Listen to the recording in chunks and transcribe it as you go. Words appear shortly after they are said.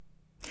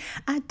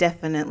I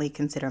definitely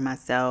consider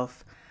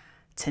myself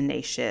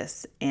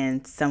tenacious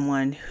and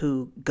someone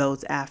who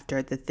goes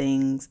after the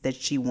things that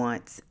she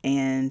wants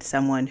and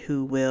someone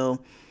who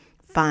will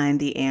find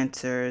the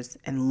answers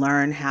and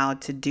learn how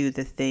to do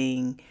the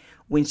thing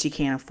when she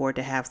can't afford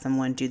to have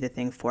someone do the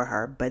thing for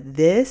her. But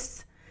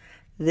this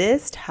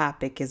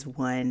topic is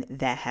one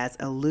that has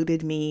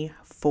eluded me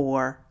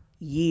for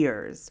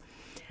years.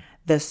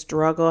 The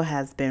struggle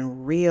has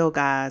been real,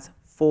 guys,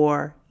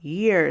 for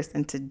years.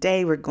 And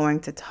today we're going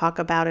to talk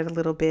about it a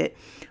little bit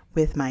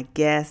with my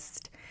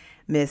guest,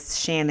 Miss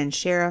Shannon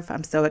Sheriff.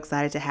 I'm so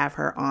excited to have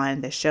her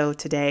on the show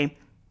today.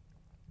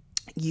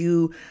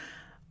 You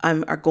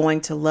are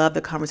going to love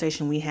the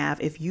conversation we have.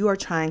 If you are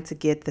trying to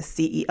get the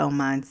CEO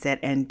mindset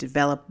and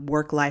develop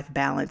work-life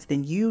balance,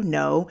 then you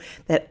know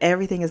that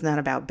everything is not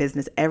about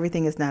business.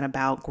 Everything is not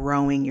about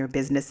growing your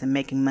business and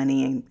making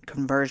money and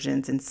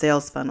conversions and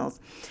sales funnels.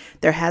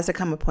 There has to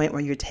come a point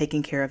where you're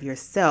taking care of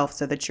yourself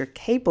so that you're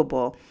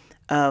capable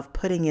of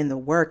putting in the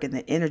work and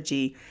the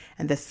energy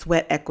and the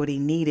sweat equity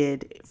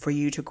needed for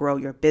you to grow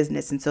your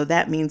business. And so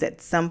that means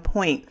at some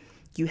point,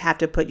 you have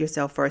to put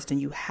yourself first and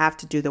you have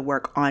to do the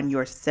work on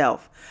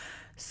yourself.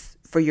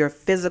 For your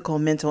physical,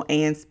 mental,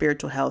 and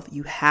spiritual health,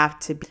 you have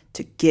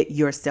to get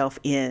yourself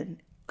in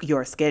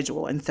your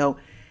schedule. And so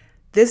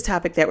this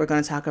topic that we're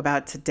going to talk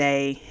about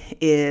today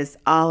is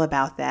all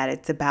about that.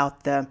 It's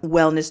about the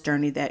wellness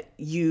journey that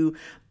you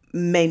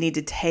may need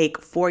to take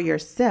for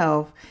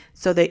yourself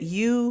so that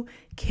you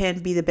can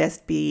be the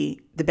best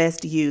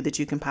you that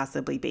you can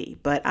possibly be.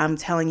 But I'm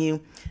telling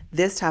you,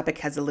 this topic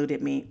has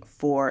eluded me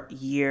for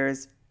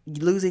years.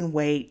 Losing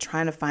weight,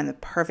 trying to find the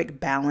perfect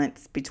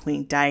balance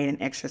between diet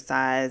and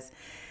exercise,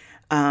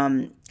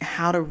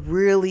 how to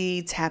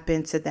really tap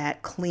into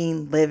that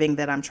clean living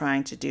that I'm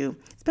trying to do.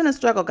 It's been a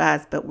struggle,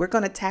 guys, but we're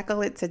going to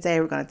tackle it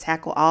today. We're going to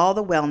tackle all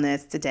the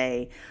wellness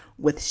today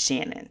with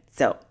Shannon.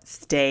 So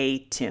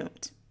stay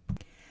tuned.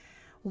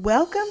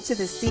 Welcome to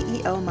the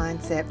CEO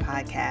Mindset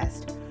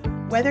Podcast.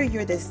 Whether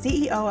you're the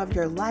CEO of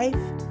your life,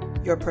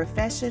 your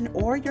profession,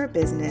 or your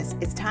business,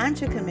 it's time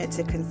to commit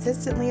to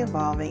consistently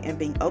evolving and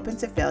being open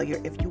to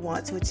failure if you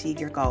want to achieve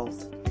your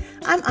goals.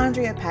 I'm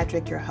Andrea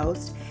Patrick, your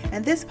host,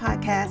 and this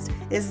podcast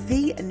is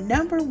the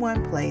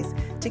 #1 place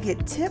to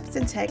get tips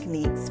and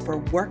techniques for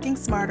working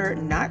smarter,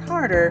 not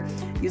harder,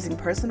 using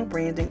personal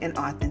branding and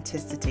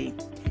authenticity.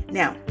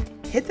 Now,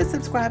 hit the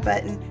subscribe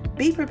button,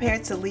 be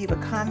prepared to leave a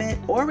comment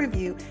or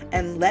review,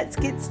 and let's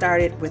get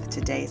started with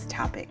today's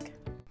topic.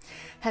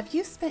 Have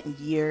you spent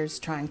years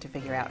trying to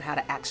figure out how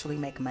to actually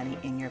make money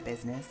in your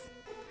business?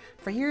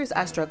 For years,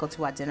 I struggled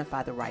to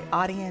identify the right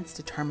audience,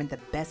 determine the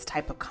best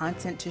type of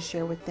content to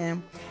share with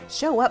them,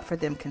 show up for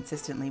them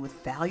consistently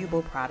with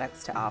valuable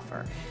products to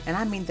offer, and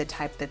I mean the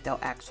type that they'll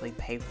actually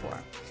pay for.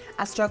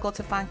 I struggled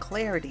to find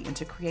clarity and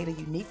to create a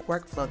unique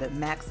workflow that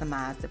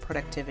maximized the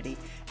productivity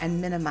and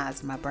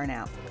minimized my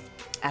burnout.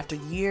 After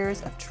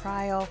years of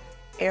trial,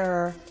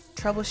 error,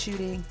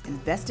 troubleshooting,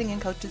 investing in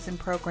coaches and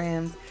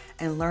programs,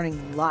 and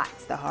learning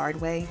lots the hard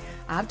way,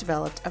 I've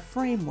developed a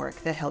framework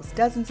that helps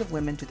dozens of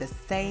women do the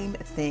same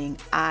thing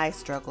I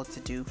struggled to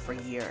do for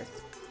years.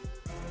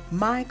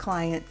 My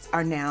clients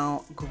are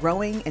now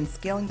growing and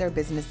scaling their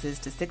businesses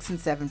to 6 and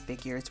 7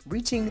 figures,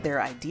 reaching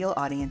their ideal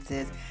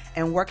audiences,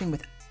 and working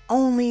with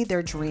only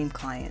their dream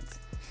clients.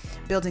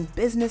 Building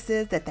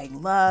businesses that they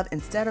love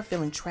instead of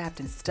feeling trapped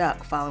and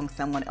stuck following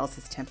someone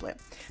else's template.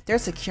 They're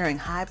securing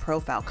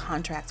high-profile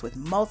contracts with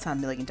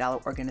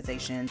multi-million-dollar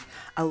organizations,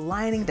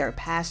 aligning their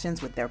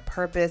passions with their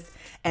purpose,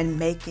 and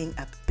making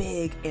a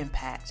big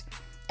impact.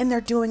 And they're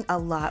doing a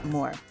lot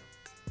more.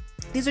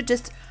 These are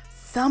just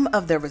some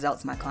of the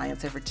results my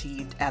clients have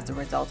achieved as a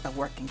result of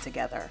working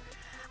together.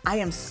 I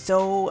am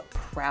so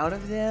proud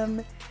of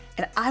them.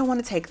 And I want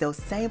to take those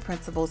same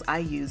principles I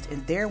used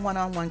in their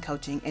one-on-one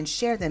coaching and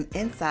share them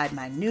inside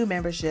my new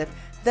membership,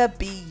 the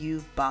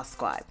BU Boss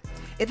Squad.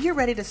 If you're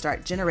ready to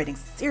start generating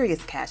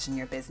serious cash in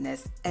your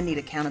business and need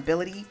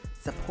accountability,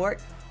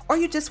 support, or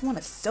you just want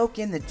to soak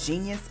in the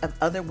genius of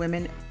other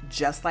women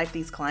just like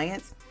these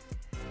clients,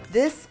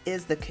 this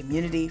is the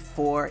community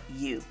for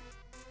you.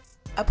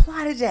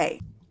 Apply today.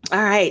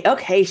 All right.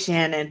 Okay,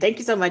 Shannon. Thank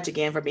you so much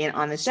again for being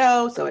on the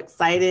show. So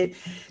excited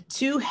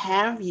to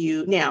have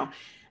you. Now,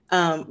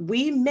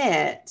 we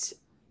met,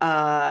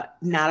 not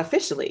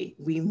officially,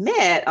 we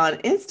met on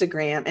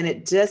Instagram, and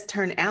it just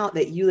turned out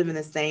that you live in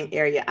the same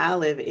area I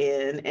live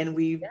in. And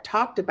we've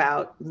talked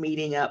about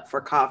meeting up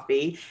for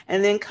coffee,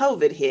 and then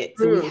COVID hit.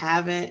 So we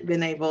haven't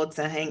been able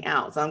to hang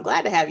out. So I'm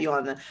glad to have you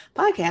on the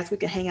podcast. We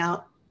can hang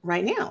out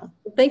right now.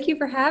 Thank you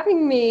for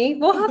having me.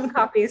 We'll have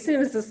coffee as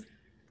soon as this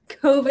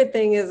COVID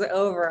thing is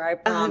over, I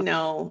promise.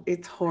 No,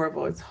 it's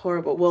horrible. It's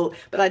horrible. Well,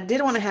 but I did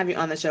want to have you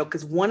on the show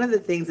because one of the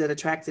things that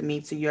attracted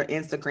me to your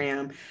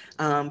Instagram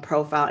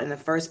profile in the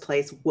first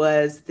place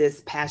was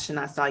this passion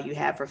I saw you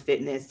have for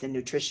fitness and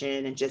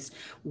nutrition and just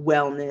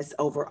wellness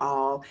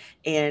overall.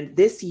 And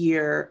this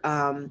year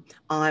on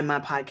my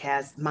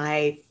podcast,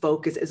 my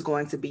focus is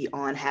going to be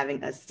on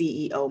having a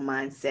CEO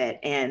mindset.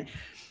 And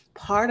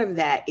part of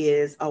that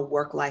is a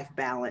work-life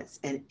balance.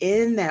 And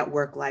in that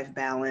work-life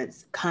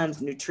balance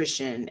comes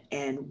nutrition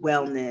and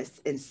wellness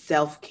and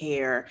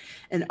self-care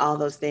and all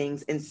those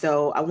things. And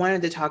so I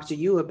wanted to talk to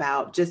you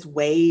about just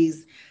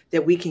ways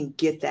that we can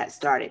get that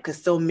started,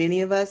 because so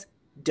many of us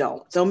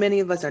don't. So many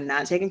of us are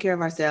not taking care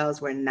of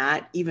ourselves. We're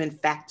not even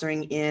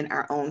factoring in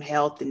our own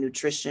health and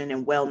nutrition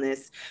and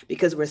wellness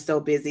because we're so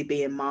busy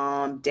being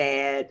mom,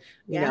 dad,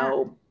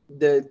 Yeah.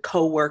 the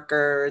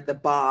coworker, the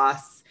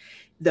boss,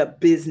 the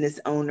business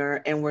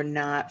owner, and we're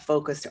not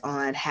focused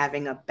on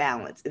having a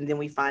balance. And then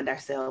we find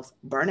ourselves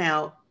burnt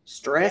out, Yep.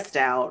 stressed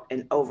out,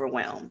 and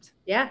overwhelmed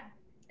Yeah.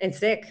 And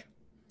sick.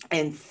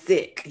 and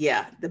sick.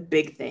 Yeah, the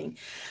big thing.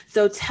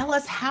 So tell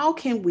us, how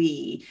can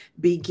we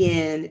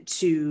begin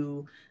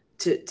to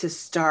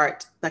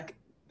start, like,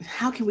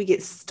 how can we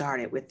get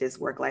started with this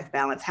work-life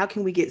balance? How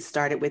can we get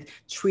started with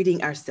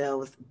treating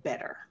ourselves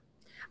better?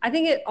 I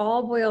think it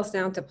all boils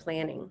down to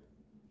planning.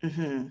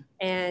 Mm-hmm.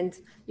 And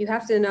you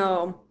have to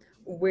know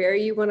where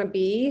you want to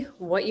be,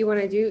 what you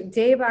want to do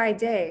day by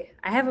day.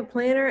 I have a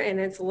planner and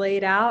it's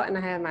laid out and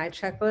I have my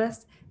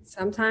checklist.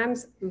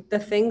 Sometimes the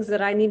things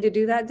that I need to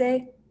do that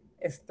day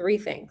is 3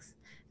 things.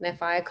 And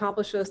if I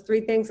accomplish those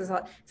 3 things,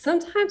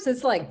 sometimes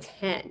it's like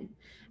 10.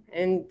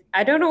 And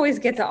I don't always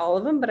get to all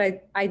of them, but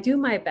I do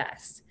my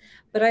best.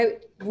 But I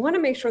want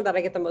to make sure that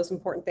I get the most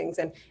important things.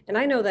 And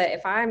I know that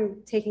if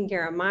I'm taking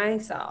care of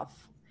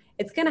myself,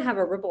 it's going to have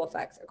a ripple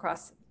effect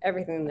across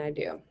everything that I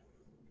do.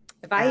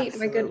 If I eat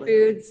my good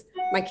Absolutely. foods,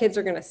 my kids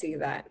are going to see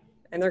that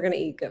and they're going to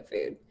eat good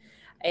food.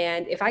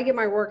 And if I get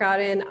my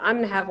workout in, I'm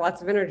going to have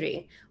lots of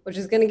energy, which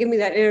is going to give me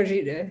that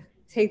energy to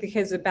take the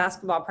kids to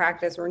basketball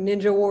practice or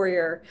Ninja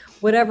Warrior,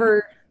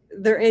 whatever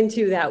they're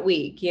into that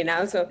week, So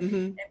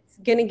Mm-hmm. it's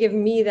going to give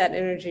me that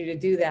energy to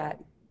do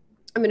that.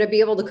 I'm going to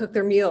be able to cook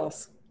their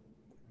meals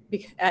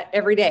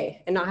every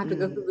day and not have to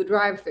go through the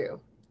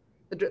drive-through.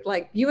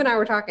 Like you and I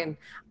were talking,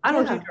 I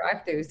don't do Yeah.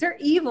 drive-thrus. They're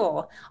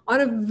evil.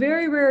 On a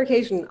very rare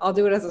occasion, I'll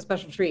do it as a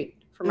special treat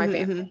for my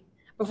Mm-hmm. family.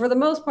 But for the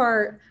most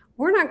part,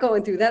 we're not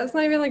going through that. It's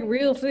not even like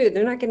real food.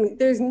 They're not getting,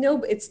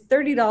 it's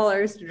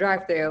 $30 to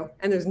drive through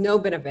and there's no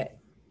benefit.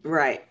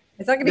 Right.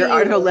 It's not going to There eat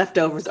are no anything.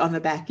 leftovers on the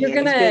back You're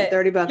end. You spent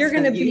gonna, $30 you're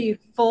gonna on you. be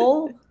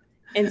full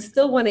and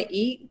still want to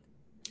eat.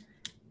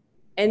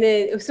 And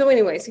then, so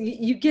anyways,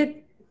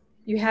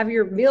 you have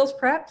your meals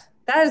prepped.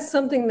 That is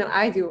something that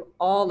I do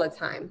all the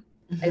time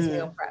as Mm-hmm.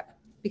 meal prep,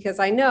 because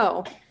I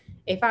know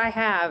if I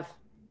have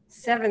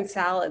 7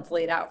 salads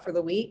laid out for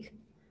the week,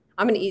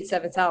 I'm going to eat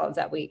 7 salads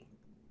that week.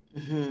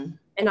 Mm-hmm.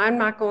 And I'm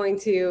not going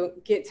to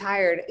get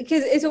tired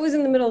because it's always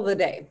in the middle of the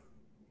day,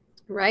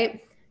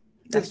 right?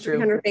 That's There's true.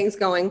 300 things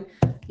going.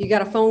 You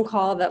got a phone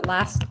call that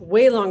lasts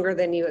way longer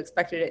than you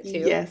expected it to.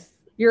 Yes.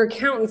 Your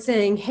accountant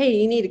saying, hey,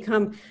 you need to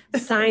come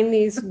sign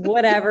these,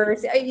 whatever.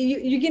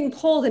 You're getting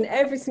pulled in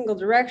every single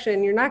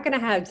direction. You're not going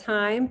to have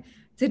time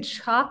to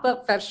chop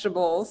up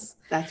vegetables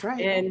That's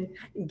right. and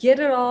get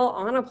it all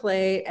on a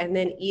plate and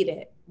then eat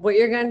it. What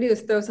you're going to do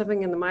is throw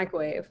something in the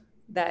microwave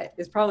that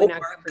is probably not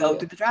Or good for go you.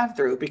 through the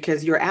drive-through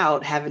because you're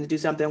out having to do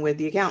something with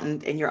the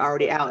accountant and you're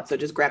already out. So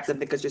just grab something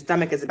because your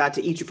stomach is about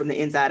to eat you from the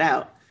inside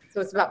out.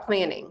 So it's about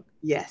planning.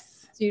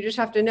 Yes. So you just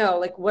have to know,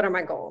 like, what are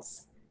my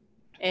goals?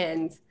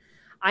 And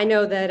I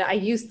know that I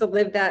used to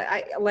live that.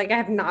 I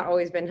have not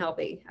always been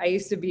healthy. I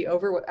used to be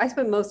overweight. I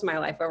spent most of my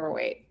life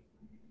overweight.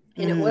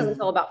 And it wasn't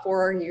until about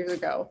 4 years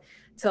ago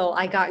till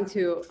I got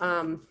into,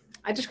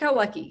 I just got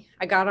lucky.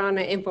 I got on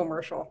an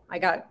infomercial. I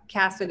got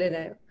casted in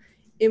an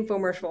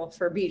infomercial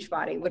for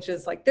Beachbody, which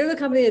is like, they're the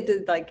company that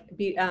did like,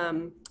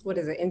 what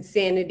is it?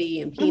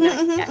 Insanity and Peanut.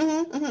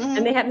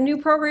 And they had a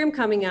new program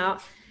coming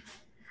out.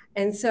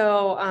 And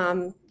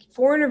so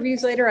 4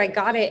 interviews later, I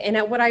got it. And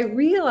what I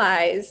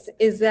realized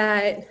is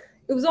that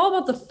it was all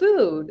about the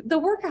food. The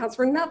workouts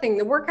were nothing.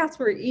 The workouts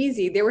were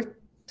easy. They were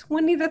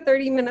 20 to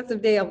 30 minutes a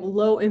day of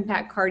low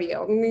impact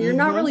cardio. I mean, you're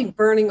not really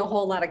burning a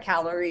whole lot of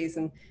calories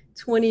in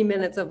 20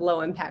 minutes of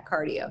low impact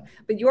cardio,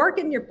 but you are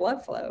getting your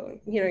blood flow,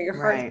 your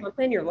heart's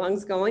pumping, your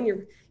lungs going,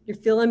 you're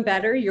feeling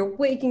better. You're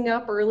waking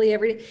up early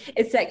every day.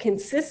 It's that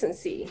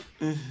consistency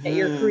that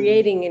you're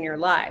creating in your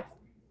life.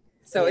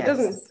 So it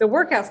doesn't, the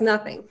workout's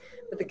nothing,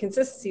 but the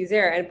consistency is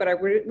there. But I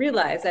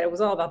realized that it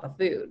was all about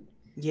the food.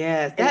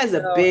 Yes, that is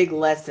a big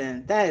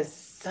lesson. That is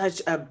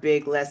such a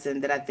big lesson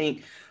that I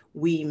think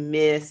we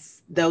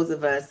miss, those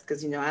of us,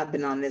 because I've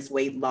been on this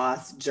weight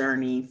loss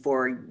journey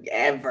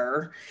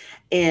forever,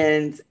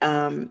 and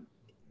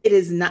it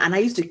is not. And I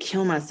used to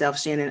kill myself,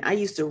 Shannon. I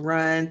used to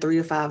run 3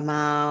 to 5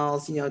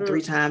 miles,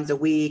 3 times a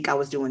week. I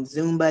was doing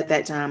Zumba at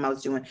that time. I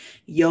was doing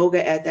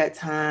yoga at that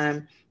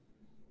time.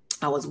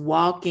 I was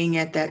walking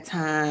at that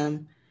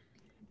time,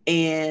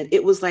 and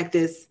it was like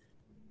this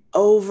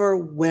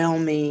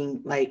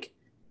overwhelming, like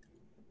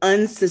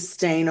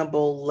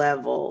unsustainable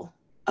level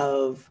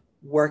of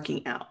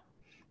working out.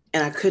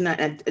 And I could not,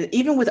 and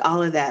even with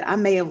all of that, I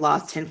may have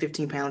lost 10,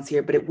 15 pounds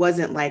here, but it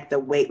wasn't like the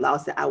weight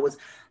loss that I was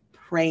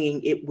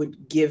praying it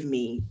would give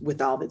me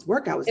with all this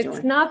work I was doing.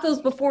 It's not those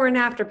before and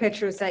after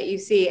pictures that you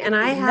see. And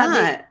I It's had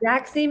the not.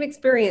 exact same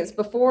experience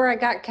before I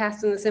got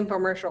cast in this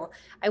infomercial.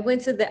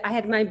 I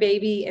had my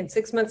baby, and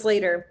 6 months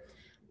later,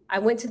 I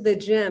went to the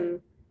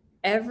gym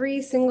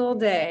every single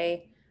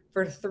day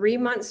for 3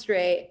 months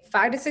straight,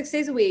 5 to 6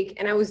 days a week.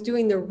 And I was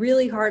doing the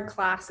really hard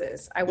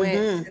classes. I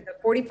went to the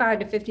 45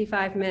 to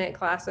 55-minute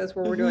classes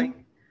where we're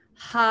doing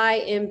high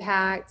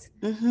impact,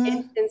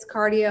 intense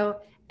cardio.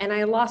 And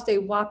I lost a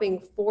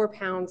whopping 4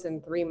 pounds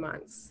in 3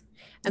 months.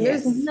 And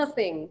there's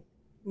nothing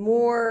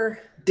more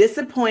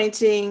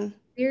disappointing.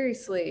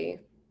 Seriously,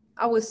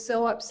 I was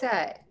so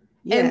upset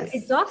and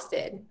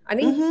exhausted. I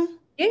didn't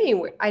get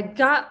anywhere. I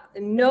got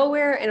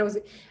nowhere,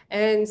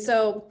 and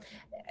so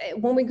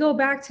when we go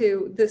back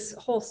to this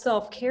whole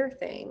self-care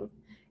thing,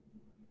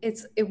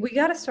 we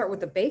got to start with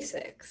the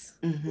basics.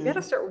 We got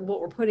to start with what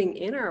we're putting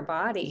in our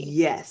body.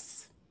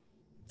 Yes.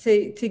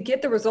 To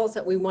get the results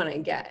that we want to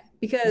get,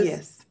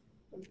 because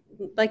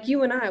like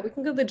you and I, we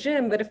can go to the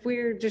gym, but if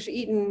we're just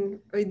eating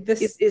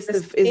this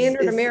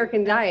standard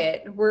American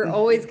diet, we're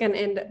always going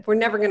to we're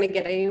never going to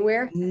get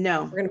anywhere.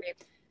 No, we're going to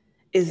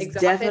be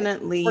exhausted.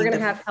 We're going to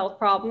have health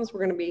problems. We're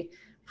going to be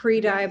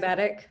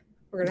pre-diabetic.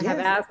 We're going to have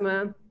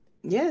asthma.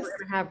 Yes. We're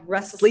going to have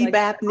restless sleep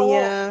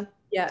apnea.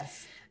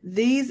 Yes.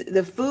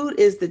 The food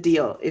is the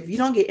deal. If you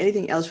don't get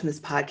anything else from this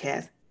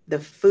podcast, the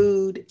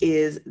food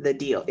is the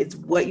deal. It's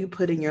what you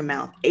put in your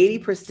mouth.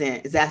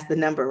 80% that's the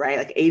number, right?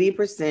 Like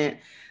 80%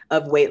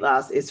 of weight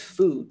loss is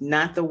food,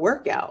 not the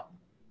workout.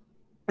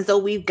 And so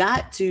we've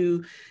got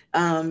to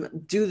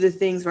do the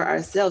things for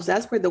ourselves.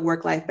 That's where the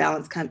work-life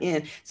balance come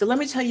in. So let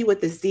me tell you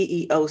what the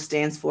CEO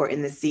stands for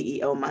in the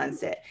CEO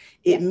mindset.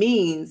 It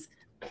means,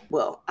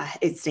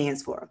 it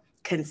stands for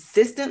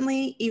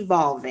consistently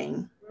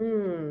evolving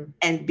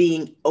and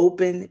being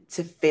open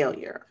to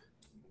failure.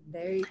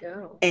 There you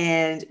go.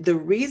 And the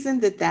reason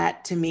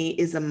that to me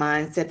is a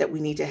mindset that we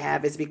need to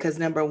have is because,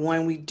 number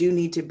one, we do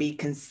need to be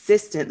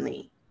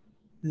consistently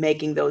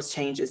making those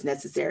changes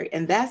necessary.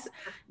 And that's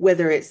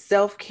whether it's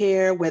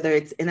self-care, whether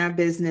it's in our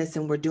business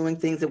and we're doing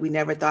things that we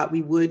never thought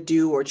we would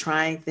do or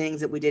trying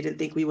things that we didn't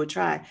think we would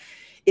try.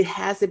 It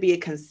has to be a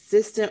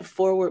consistent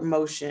forward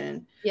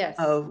motion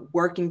of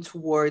working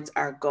towards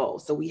our goal.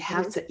 So we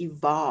have to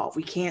evolve.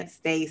 We can't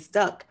stay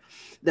stuck.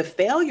 The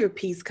failure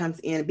piece comes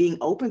in, being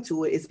open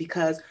to it, is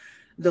because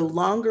the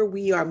longer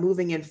we are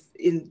moving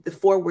in the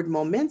forward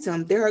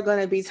momentum, there are going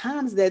to be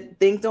times that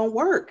things don't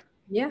work.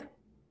 Yeah.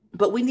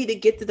 But we need to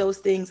get to those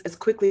things as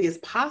quickly as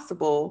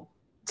possible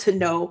to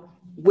know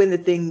when the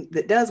thing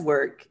that does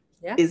work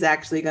is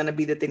actually going to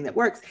be the thing that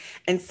works.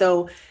 And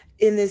so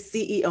in this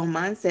CEO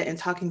mindset and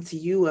talking to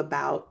you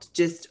about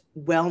just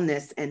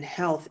wellness and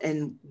health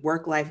and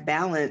work-life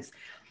balance,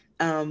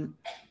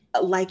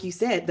 like you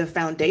said, the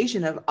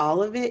foundation of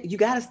all of it, you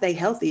got to stay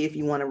healthy if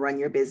you want to run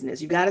your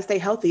business. You got to stay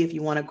healthy if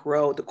you want to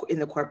grow in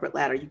the corporate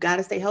ladder. You got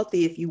to stay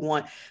healthy if you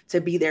want to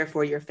be there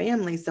for your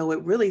family. So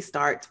it really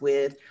starts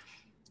with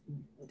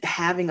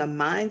having a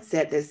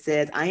mindset that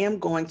says, I am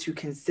going to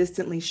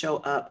consistently show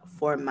up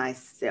for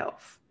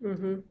myself.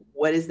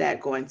 What is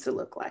that going to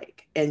look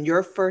like? And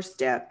your first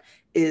step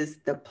is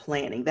the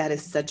planning. That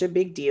is such a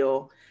big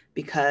deal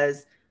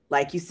because,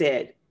 like you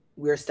said,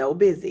 we're so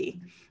busy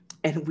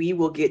and we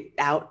will get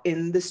out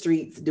in the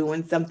streets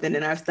doing something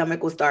and our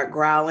stomach will start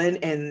growling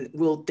and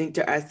we'll think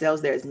to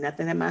ourselves, there's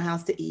nothing in my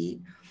house to eat.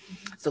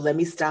 So let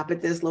me stop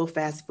at this little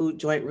fast food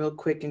joint real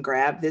quick and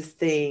grab this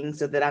thing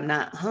so that I'm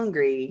not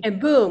hungry. And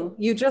boom,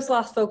 you just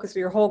lost focus of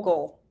your whole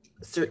goal.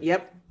 So,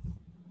 yep.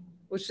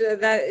 Which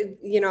and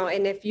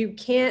if you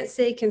can't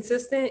stay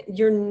consistent,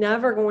 you're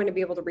never going to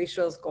be able to reach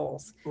those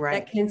goals.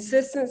 Right. That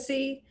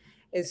consistency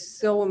is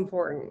so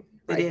important.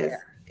 It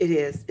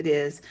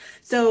is.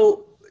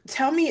 So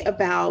tell me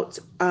about,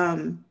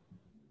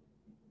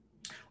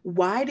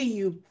 why do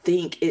you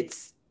think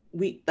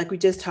we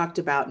just talked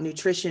about,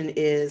 nutrition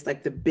is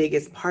like the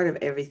biggest part of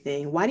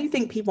everything. Why do you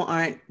think people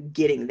aren't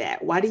getting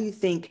that? Why do you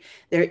think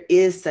there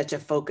is such a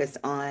focus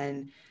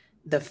on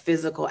the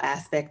physical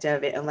aspect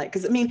of it? And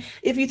because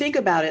if you think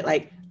about it,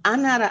 I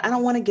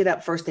don't want to get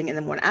up first thing in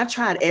the morning. I've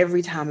tried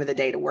every time of the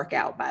day to work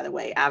out, by the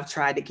way. I've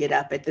tried to get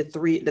up at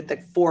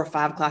the 4 or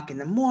 5 o'clock in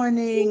the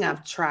morning.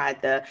 I've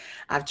tried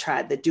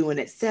the doing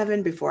it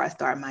 7 before I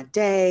start my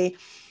day.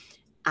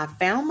 I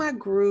found my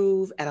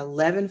groove at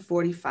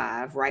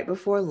 11:45, right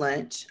before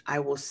lunch. I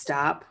will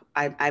stop.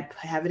 I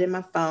have it in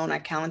my phone. I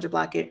calendar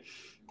block it.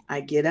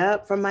 I get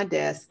up from my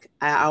desk.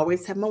 I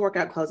always have my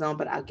workout clothes on,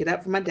 but I'll get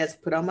up from my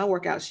desk, put on my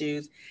workout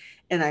shoes,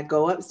 and I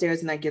go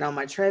upstairs and I get on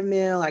my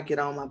treadmill. I get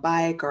on my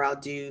bike, or I'll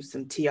do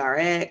some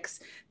TRX,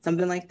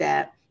 something like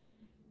that.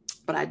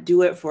 But I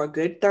do it for a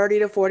good 30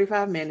 to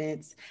 45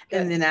 minutes.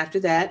 Good. And then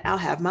after that, I'll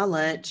have my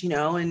lunch,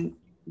 and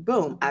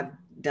boom, I've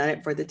done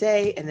it for the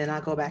day. And then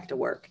I'll go back to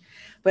work.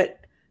 But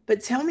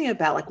tell me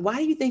about why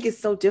do you think it's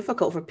so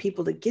difficult for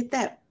people to get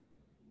that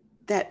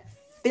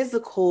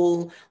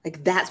physical,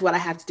 that's what I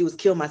have to do is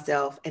kill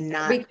myself and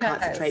not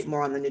concentrate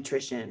more on the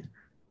nutrition?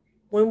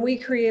 When we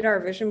create our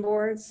vision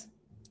boards,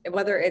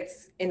 whether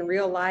it's in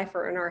real life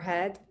or in our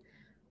head,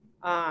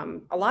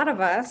 A lot of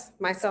us,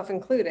 myself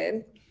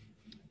included,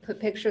 put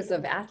pictures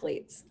of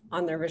athletes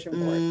on their vision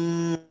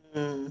board.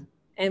 Mm.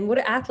 And what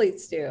do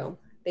athletes do?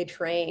 They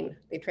train,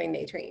 they train,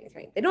 they train, they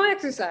train. They don't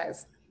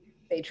exercise,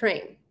 they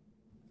train.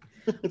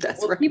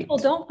 That's What right. people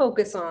don't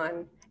focus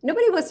on,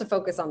 nobody wants to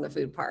focus on the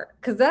food part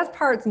because that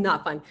part's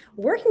not fun.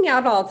 Working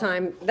out all the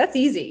time, that's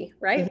easy,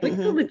 right? We can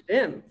go to the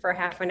gym for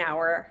half an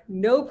hour,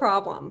 no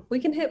problem. We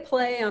can hit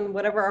play on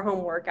whatever our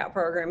home workout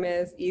program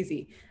is,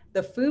 easy.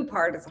 The food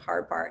part is the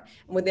hard part.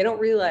 And what they don't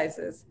realize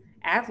is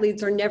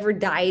athletes are never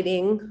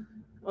dieting,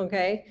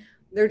 okay?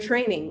 They're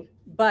training,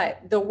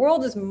 but the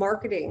world is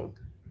marketing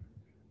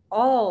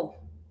all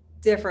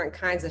different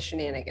kinds of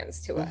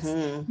shenanigans to us.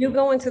 You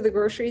go into the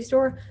grocery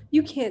store,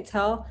 you can't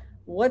tell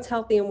what's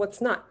healthy and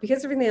what's not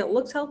because everything that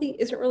looks healthy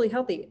isn't really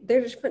healthy.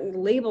 They're just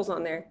putting labels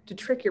on there to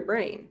trick your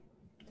brain.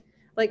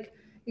 Like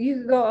you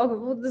could go, oh,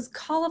 well, this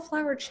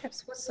cauliflower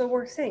chips, what's the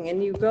worst thing?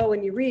 And you go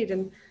and you read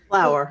and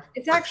Flour.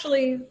 it's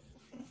actually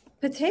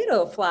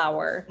potato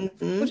flour,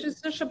 which is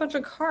just a bunch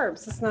of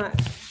carbs. It's not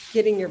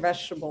getting your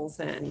vegetables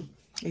in.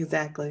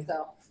 Exactly.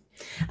 So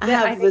I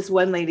have this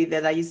one lady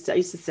that I used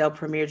to sell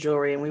Premier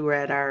jewelry, and we were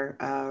at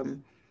our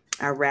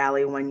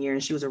rally one year,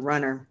 and she was a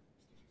runner.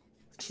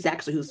 She's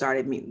actually who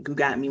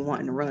got me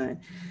wanting to run,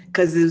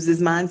 because it was this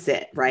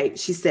mindset, right?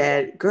 She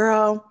said,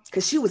 girl,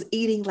 because she was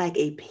eating like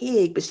a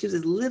pig, but she was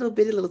this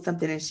little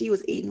something, and she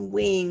was eating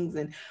wings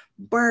and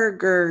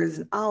burgers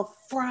and all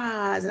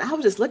fries. And I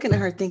was just looking at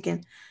her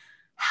thinking,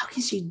 how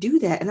can she do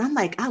that? And I'm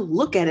like, I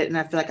look at it and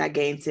I feel like I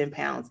gained 10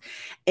 pounds.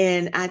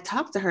 And I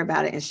talked to her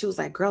about it and she was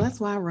like, girl, that's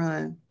why I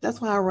run. That's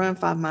why I run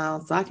 5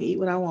 miles so I can eat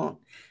what I want.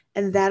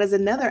 And that is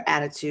another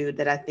attitude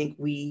that I think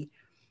we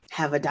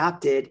have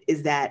adopted,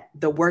 is that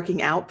the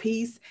working out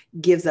piece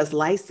gives us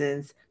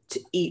license to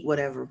eat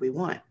whatever we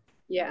want.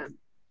 Yeah.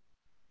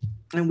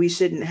 And we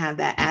shouldn't have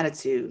that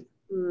attitude.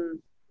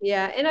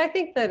 Yeah. And I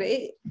think that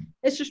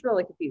it's just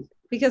really confusing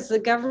because the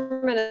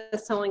government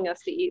is telling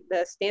us to eat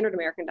the standard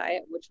American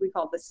diet, which we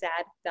call the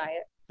SAD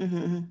diet.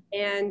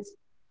 And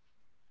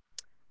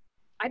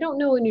I don't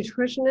know a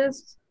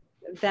nutritionist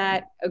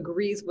that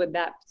agrees with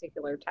that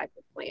particular type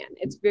of plan.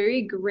 It's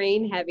very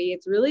grain heavy.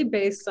 It's really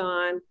based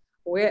on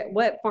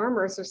what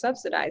farmers are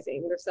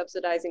subsidizing. They're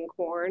subsidizing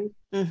corn,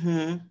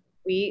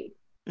 wheat,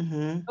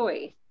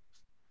 soy.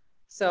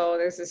 So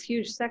there's this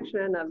huge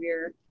section of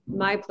your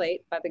My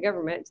Plate by the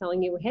government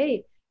telling you,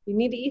 hey, you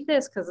need to eat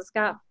this because it's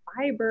got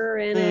fiber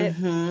in it,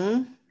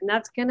 and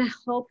that's going to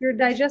help your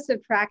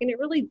digestive tract. And it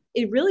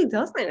really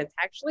doesn't. It's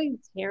actually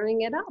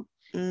tearing it up.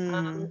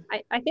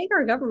 I think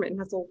our government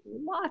has a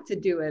lot to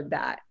do with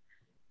that,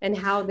 and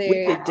how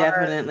we could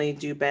definitely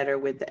do better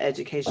with the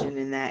education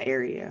in that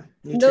area.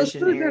 Those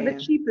foods are the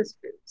cheapest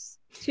foods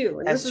too,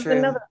 and this is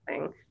another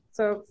thing.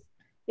 So,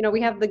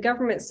 we have the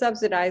government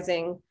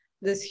subsidizing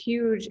this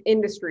huge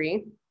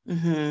industry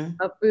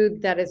of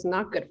food that is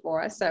not good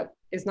for us, that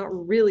is not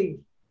really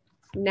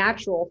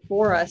natural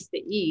for us to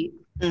eat.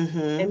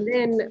 And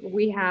then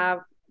we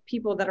have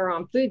people that are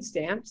on food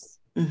stamps.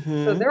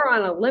 So they're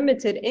on a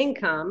limited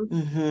income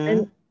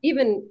and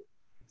even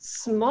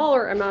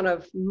smaller amount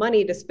of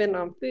money to spend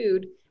on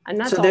food. And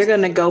that's so they're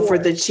going to go for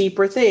the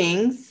cheaper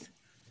things.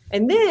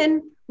 And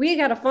then we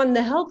got to fund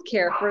the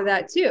healthcare for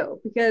that too,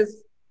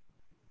 because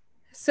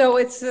so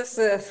it's this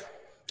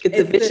it's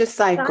a vicious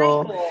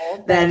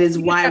cycle that is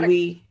why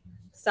we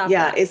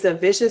it's a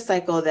vicious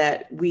cycle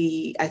that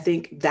I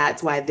think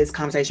that's why this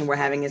conversation we're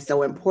having is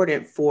so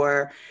important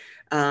for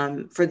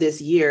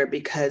this year,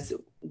 because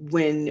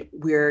when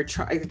we're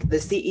trying, the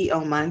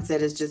CEO mindset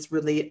is just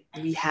really,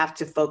 we have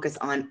to focus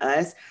on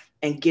us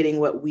and getting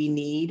what we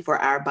need for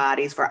our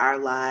bodies, for our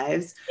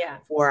lives,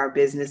 for our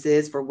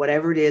businesses, for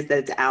whatever it is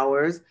that's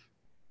ours.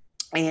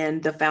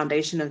 And the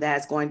foundation of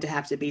that is going to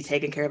have to be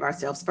taking care of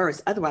ourselves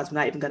first. Otherwise, we're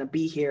not even going to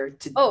be here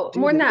to do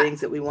the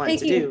things that we want to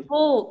do.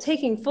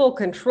 Taking full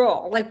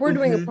control. Like we're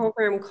doing a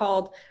program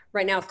called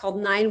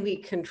 9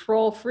 Week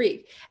Control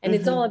Freak. And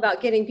it's all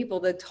about getting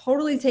people to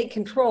totally take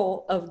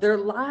control of their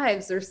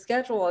lives, their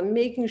schedule, and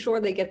making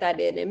sure they get that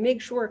in and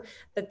make sure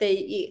that they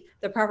eat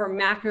the proper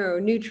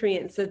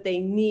macronutrients that they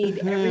need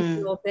every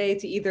single day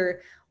to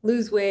either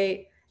lose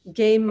weight,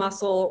 gain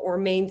muscle, or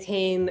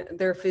maintain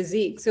their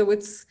physique. So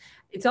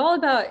it's all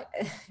about,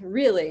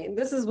 really,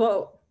 this is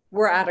what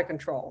we're out of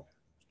control.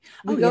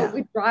 We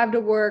drive to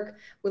work,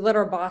 we let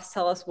our boss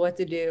tell us what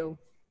to do,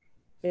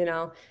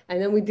 and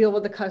then we deal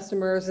with the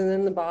customers and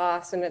then the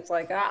boss, and it's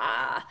like,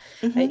 and,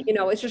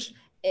 it's just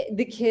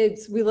the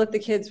kids, we let the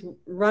kids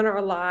run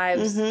our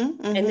lives. And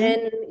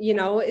then,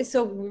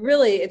 so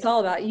really it's all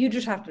about, you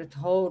just have to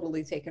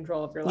totally take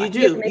control of your life.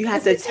 You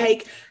have to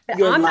take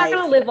your I'm life not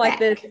going to live back. like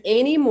this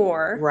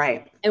anymore.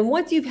 Right. And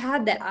once you've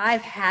had that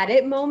I've had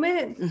it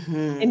moment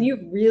and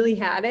you've really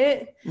had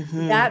it,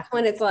 that's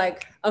when it's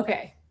like,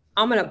 okay,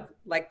 I'm going to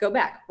go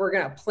back. We're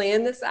going to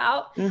plan this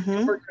out.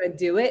 And we're going to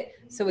do it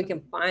so we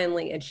can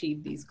finally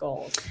achieve these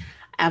goals.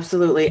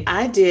 Absolutely.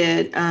 I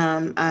did.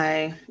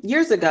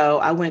 Years ago,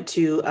 I went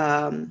to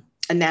a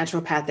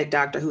naturopathic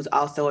doctor who's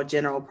also a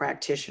general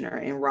practitioner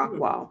in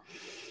Rockwall.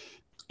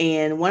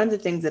 And one of the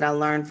things that I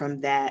learned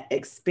from that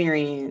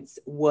experience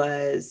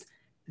was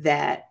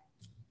that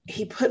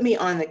he put me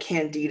on the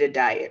Candida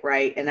diet,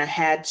 right? And I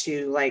had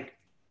to like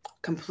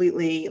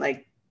completely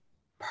like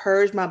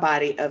purge my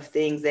body of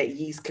things that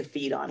yeast could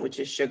feed on, which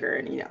is sugar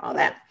and, all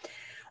that.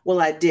 Well,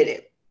 I did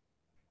it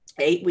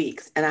 8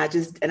 weeks, and I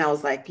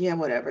was like, yeah,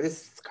 whatever,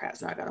 this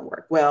crap's not going to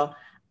work. Well,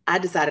 I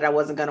decided I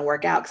wasn't going to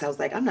work out because I was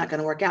like, I'm not going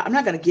to work out. I'm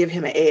not going to give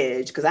him an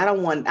edge because I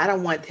don't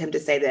want him to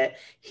say that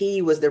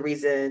he was the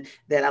reason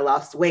that I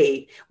lost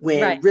weight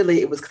when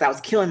really it was because I was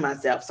killing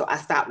myself. So I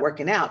stopped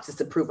working out just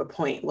to prove a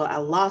point. Well, I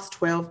lost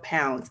 12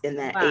 pounds in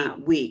that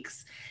 8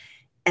 weeks,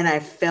 and I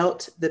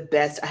felt the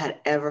best I had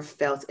ever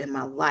felt in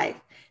my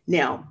life.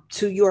 Now,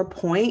 to your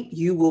point,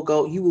 you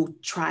will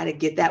try to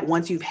get that.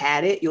 Once you've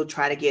had it, you'll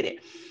try to get it.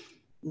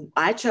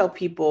 I tell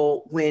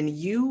people, when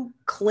you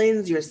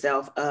cleanse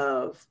yourself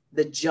of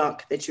the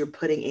junk that you're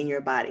putting in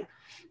your body,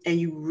 and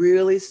you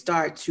really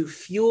start to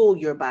fuel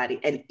your body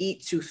and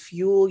eat to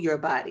fuel your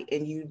body,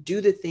 and you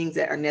do the things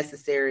that are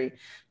necessary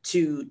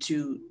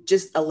to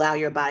just allow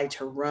your body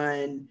to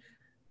run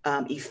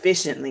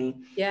efficiently,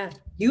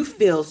 you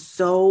feel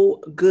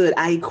so good.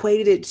 I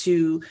equated it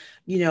to,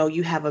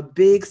 you have a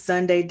big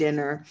Sunday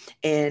dinner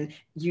and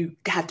you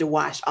have to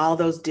wash all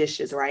those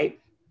dishes, right?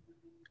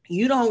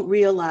 You don't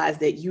realize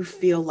that you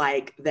feel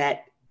like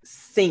that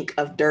sink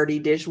of dirty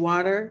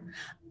dishwater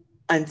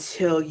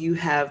until you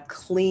have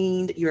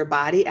cleaned your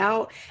body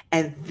out.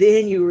 And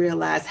then you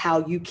realize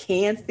how you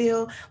can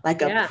feel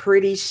like a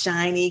pretty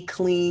shiny,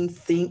 clean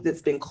sink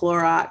that's been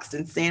Cloroxed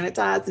and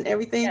sanitized and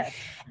everything. Yes.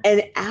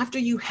 And after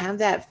you have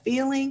that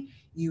feeling,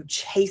 you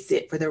chase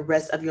it for the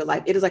rest of your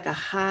life. It is like a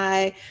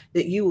high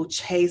that you will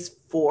chase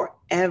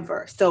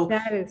forever. So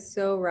that is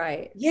so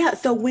right. Yeah.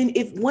 So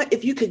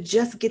if you could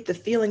just get the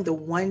feeling the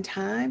one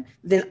time,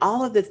 then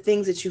all of the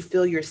things that you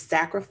feel you're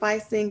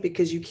sacrificing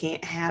because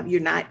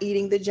you're not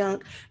eating the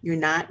junk, you're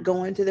not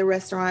going to the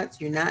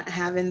restaurants, you're not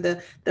having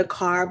the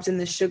carbs and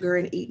the sugar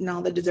and eating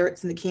all the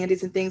desserts and the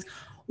candies and things.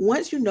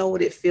 Once you know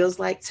what it feels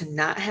like to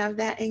not have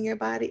that in your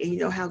body, and you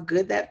know how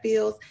good that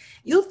feels,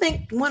 you'll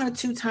think 1 or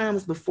 2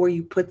 times before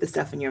you put the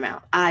stuff in your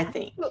mouth, I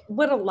think.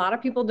 What a lot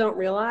of people don't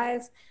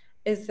realize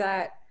is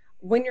that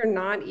when you're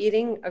not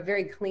eating a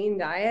very clean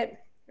diet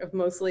of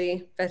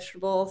mostly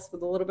vegetables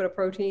with a little bit of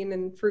protein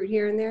and fruit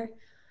here and there,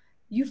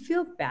 you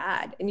feel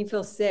bad and you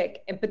feel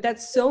sick. But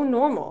that's so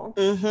normal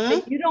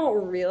that you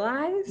don't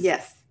realize.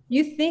 Yes.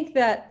 You think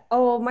that,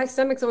 oh, my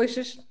stomach's always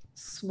just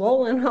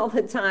swollen all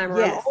the time,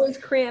 or I'm always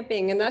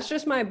cramping, and that's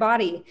just my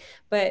body.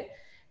 But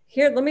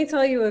here, let me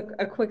tell you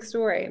a quick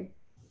story.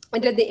 I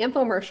did the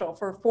infomercial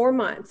for 4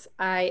 months.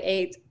 I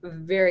ate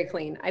very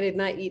clean. I did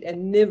not eat a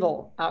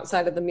nibble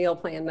outside of the meal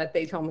plan that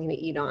they told me to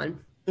eat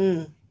on.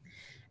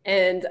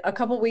 And a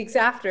couple of weeks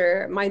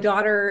after, my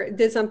daughter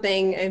did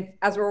something, and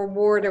as a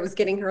reward, I was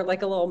getting her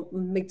like a little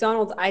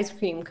McDonald's ice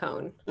cream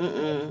cone.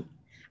 And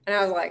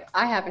I was like,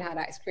 I haven't had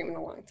ice cream in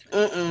a long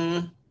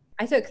time.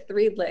 I took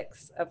 3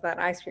 licks of that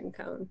ice cream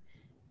cone,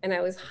 and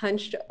I was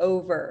hunched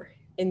over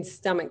in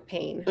stomach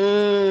pain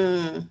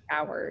for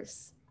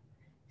hours.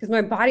 Because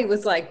my body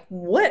was like,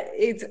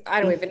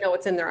 I don't even know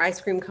what's in their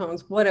ice cream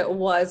cones, what it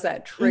was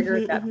that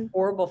triggered that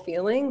horrible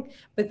feeling.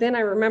 But then I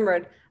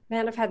remembered,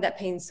 man, I've had that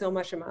pain so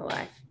much in my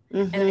life.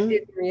 And I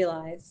didn't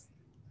realize.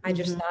 I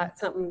just thought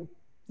something,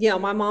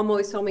 my mom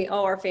always told me,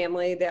 oh, our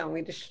family,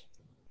 we just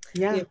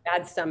have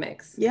bad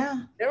stomachs.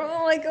 Yeah. They're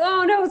all like,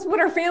 oh no, it's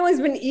what our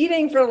family's been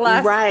eating for the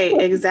last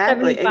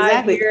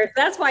exactly years.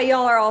 That's why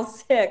y'all are all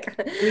sick.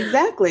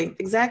 Exactly.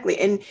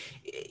 And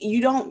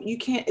you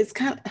can't,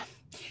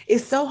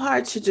 it's so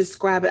hard to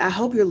describe it. I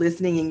hope you're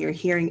listening and you're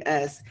hearing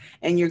us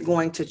and you're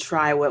going to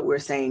try what we're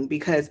saying,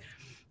 because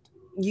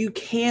you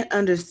can't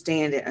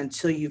understand it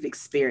until you've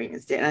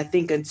experienced it. And I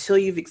think until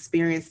you've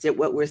experienced it,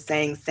 what we're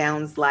saying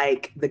sounds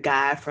like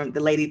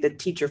the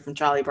teacher from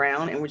Charlie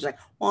Brown. And we're just like,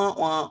 wah,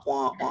 wah,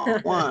 wah, wah,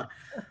 wah.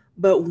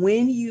 But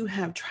when you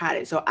have tried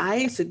it, so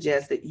I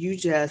suggest that you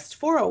just,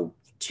 for a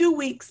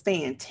 2-week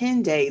span,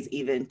 10 days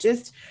even,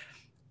 just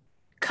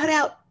cut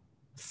out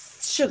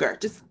sugar,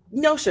 just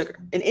no sugar,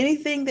 and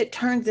anything that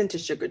turns into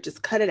sugar,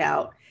 just cut it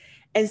out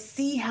and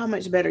see how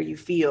much better you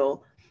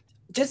feel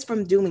just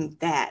from doing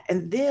that.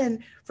 And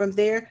then from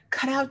there,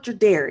 cut out your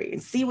dairy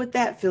and see what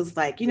that feels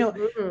like,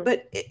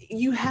 but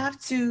you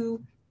have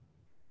to,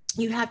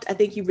 I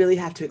think you really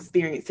have to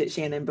experience it,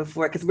 Shannon,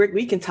 before, because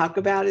we can talk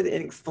about it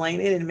and explain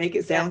it and make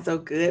it sound so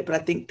good, but I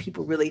think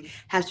people really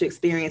have to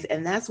experience.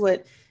 And that's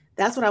what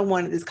I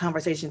wanted this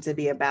conversation to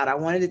be about. I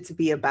wanted it to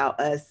be about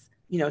us,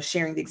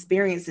 sharing the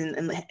experience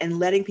and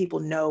letting people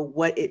know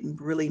what it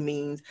really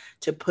means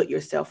to put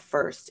yourself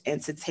first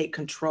and to take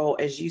control,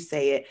 as you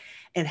say it,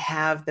 and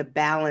have the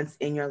balance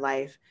in your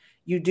life.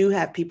 You do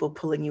have people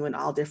pulling you in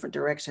all different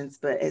directions,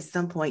 but at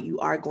some point you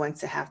are going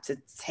to have to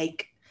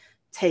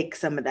take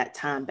some of that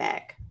time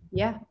back.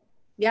 Yeah.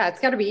 It's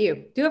got to be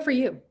you. Do it for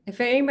you.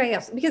 If anybody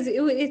else, because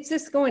it's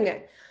just going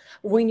to,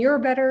 when you're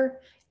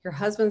better, your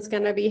husband's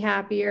going to be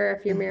happier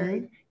if you're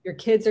married. Your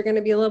kids are going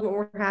to be a little bit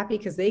more happy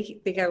because they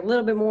got a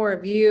little bit more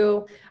of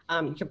you.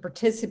 You can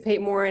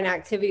participate more in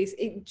activities.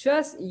 It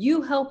just,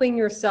 you helping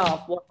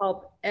yourself will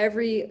help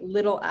every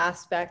little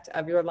aspect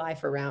of your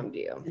life around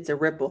you. It's a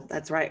ripple.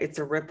 That's right. It's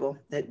a ripple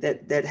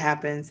that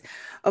happens.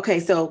 Okay,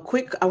 so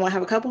quick, I want to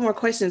have a couple more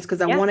questions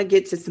because I want to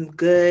get to some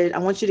good. I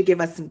want you to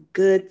give us some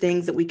good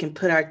things that we can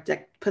put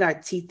our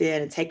teeth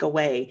in and take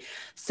away.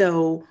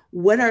 So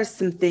what are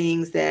some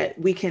things that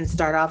we can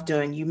start off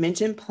doing? You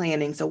mentioned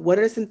planning. So what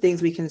are some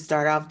things we can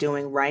start off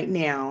doing right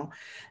now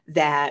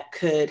that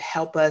could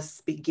help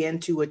us begin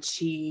to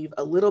achieve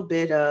a little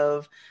bit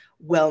of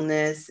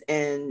wellness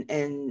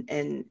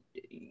and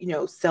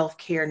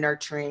self-care,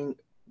 nurturing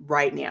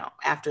right now?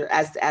 After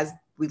as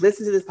we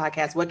listen to this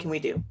podcast, what can we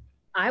do?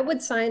 I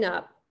would sign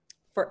up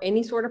for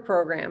any sort of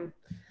program.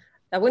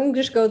 I wouldn't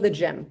just go to the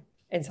gym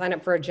and sign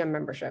up for a gym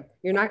membership.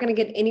 You're not going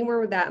to get anywhere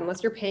with that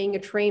unless you're paying a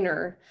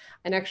trainer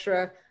an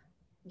extra,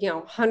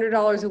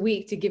 $100 a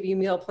week to give you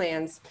meal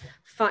plans.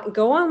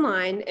 Go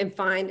online and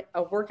find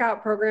a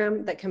workout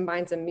program that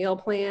combines a meal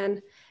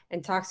plan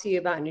and talks to you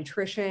about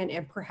nutrition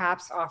and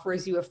perhaps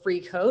offers you a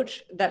free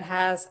coach that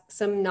has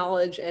some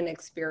knowledge and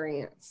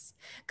experience.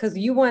 Because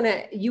you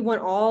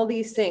want all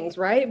these things,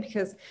 right?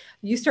 Because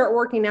you start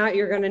working out,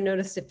 you're going to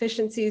notice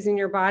deficiencies in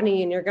your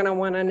body and you're going to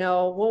want to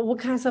know, well, what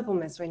kind of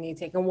supplements do I need to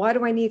take? And why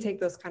do I need to take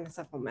those kind of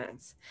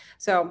supplements?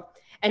 So,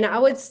 and I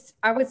would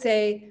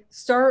say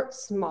start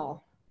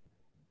small.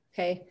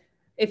 Okay.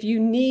 If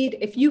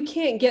you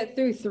can't get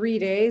through 3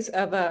 days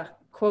of a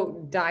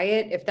quote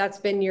diet, if that's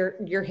been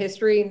your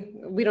history,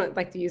 we don't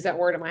like to use that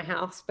word in my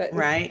house, but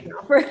right.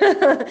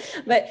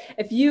 But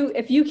if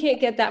you can't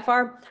get that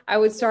far, I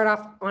would start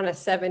off on a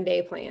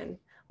 7-day plan.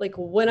 Like,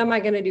 what am I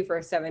going to do for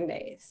 7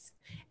 days?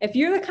 If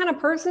you're the kind of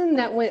person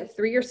that went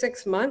 3 or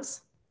 6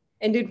 months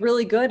and did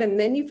really good, and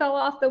then you fell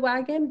off the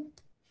wagon,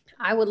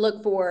 I would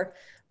look for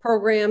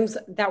programs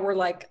that were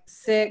like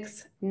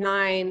 6,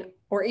 9,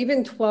 or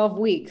even 12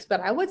 weeks,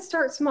 but I would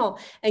start small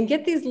and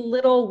get these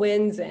little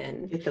wins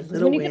in.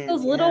 When you get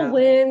those little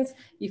wins,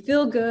 you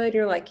feel good.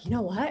 You're like, you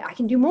know what? I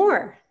can do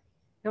more.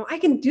 I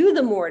can do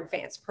the more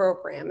advanced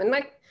program. And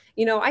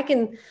I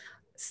can,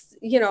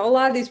 a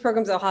lot of these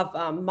programs will have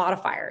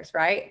modifiers,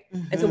 right?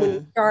 Mm-hmm. And so when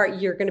you start,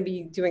 you're going to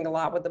be doing a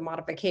lot with the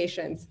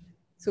modifications.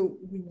 So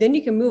then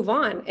you can move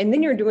on, and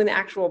then you're doing the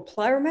actual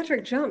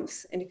plyometric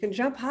jumps, and you can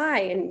jump high,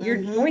 and your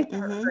joints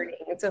are hurting.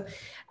 And so,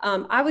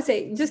 I would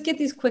say just get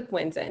these quick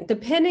wins in,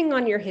 depending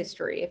on your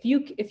history. If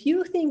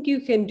you think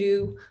you can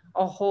do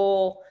a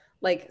whole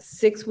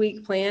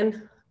 6-week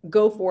plan,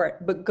 go for it,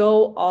 but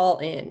go all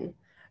in.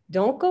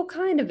 Don't go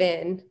kind of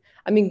in.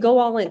 I mean, go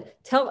all in.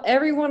 Tell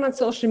everyone on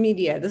social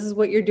media this is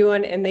what you're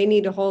doing, and they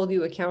need to hold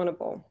you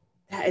accountable.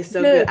 That is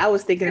so good. I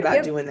was thinking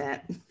about doing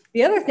that.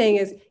 The other thing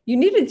is you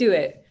need to do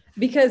it,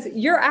 because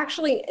you're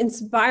actually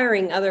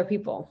inspiring other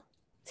people.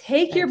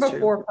 Take your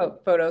before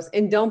photos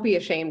and don't be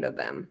ashamed of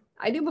them.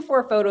 I do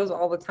before photos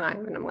all the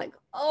time, and I'm like,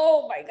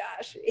 oh my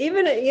gosh!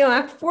 Even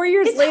after 4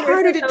 years later,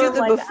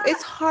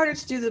 it's harder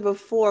to do the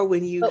before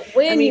when you. But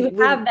when you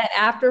have that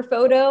after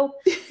photo,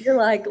 you're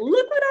like,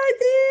 look what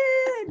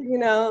I did.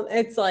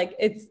 It's like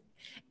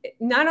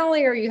not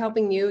only are you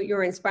helping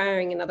you're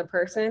inspiring another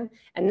person.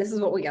 And this is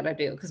what we got to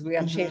do, because we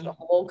got to change the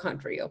whole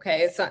country.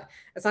 Okay. It's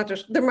not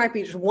just, there might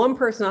be just one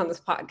person on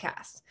this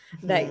podcast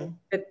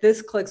that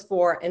this clicks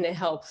for and it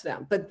helps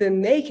them, but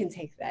then they can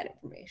take that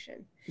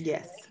information.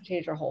 Yes.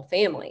 Change their whole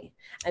family,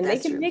 and they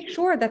can make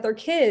sure that their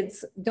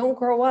kids don't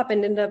grow up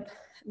and end up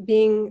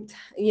being,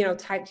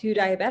 type 2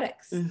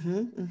 diabetics.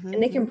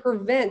 And they can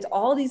prevent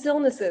all these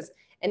illnesses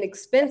and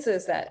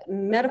expenses that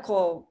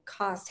medical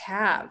costs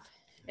have.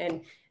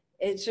 And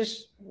it's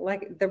just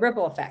like the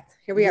ripple effect.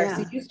 Here we are.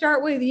 So you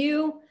start with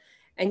you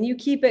and you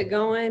keep it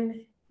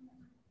going,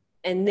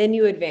 and then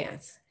you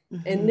advance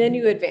and then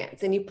you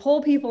advance and you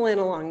pull people in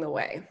along the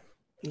way.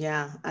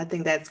 Yeah, I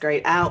think that's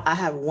great. I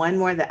have one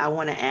more that I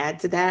want to add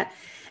to that.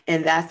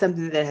 And that's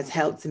something that has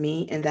helped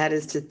me. And that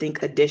is to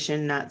think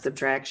addition, not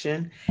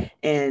subtraction,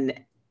 and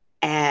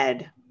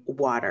add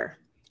water,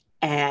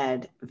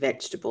 add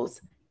vegetables,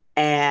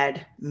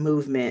 add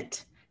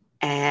movement,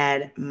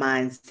 add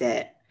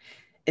mindset.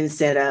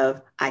 Instead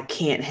of, I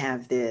can't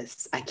have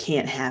this, I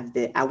can't have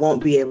that, I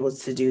won't be able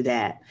to do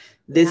that.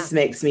 This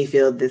makes me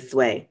feel this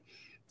way.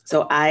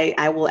 So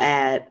I will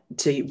add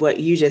to what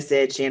you just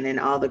said, Shannon,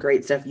 all the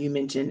great stuff you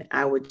mentioned.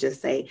 I would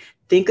just say,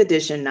 think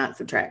addition, not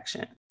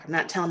subtraction. I'm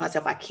not telling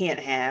myself I can't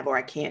have or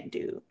I can't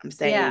do. I'm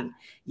saying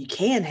you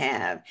can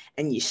have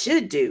and you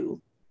should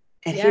do.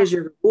 And here's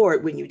your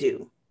reward when you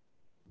do.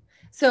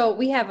 So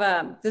we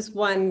have this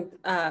one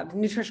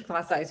nutrition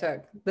class I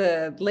took.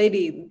 The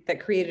lady that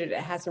created it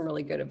has some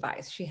really good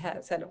advice. She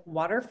has said,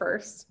 water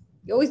first.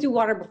 You always do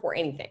water before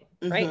anything,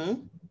 right?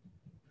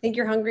 Think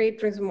you're hungry,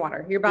 drink some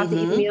water. You're about to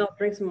eat a meal,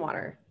 drink some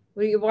water.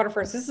 We get water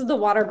first. This is the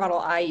water bottle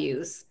I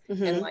use.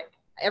 And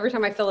every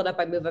time I fill it up,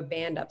 I move a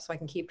band up so I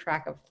can keep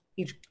track of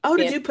each. Oh,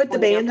 did you put the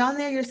band on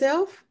there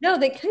yourself? No,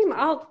 they came.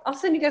 I'll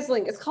send you guys a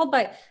link. It's called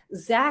by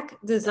Zach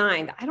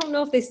Designed. I don't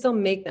know if they still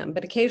make them,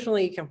 but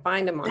occasionally you can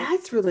find them on.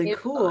 That's really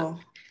cool.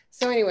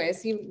 So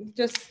anyways, you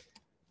just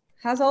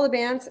has all the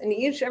bands, and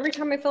every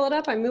time I fill it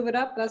up, I move it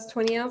up. That's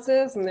 20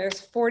 ounces, and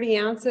there's 40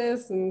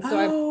 ounces. And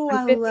so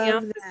I'm 50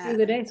 ounces through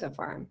the day so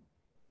far.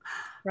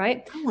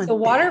 Right? So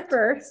water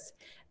first.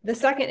 The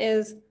second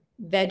is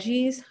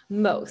veggies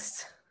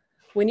most.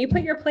 When you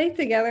put your plate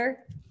together,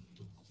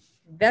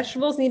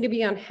 vegetables need to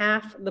be on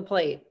half the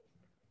plate.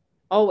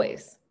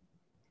 Always.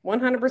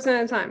 100%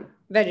 of the time.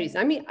 Veggies.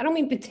 I don't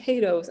mean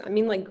potatoes. I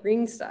mean like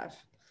green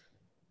stuff.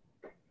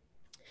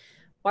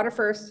 Water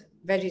first,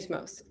 veggies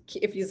most.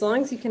 As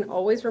long as you can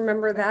always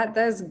remember that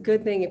is a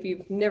good thing. If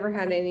you've never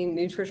had any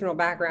nutritional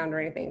background or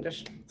anything,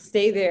 just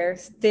stay there,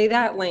 stay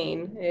that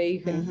lane.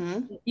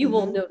 You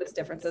will notice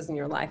differences in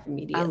your life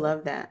immediately. I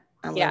love that.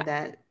 I love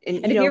that.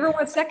 And if you ever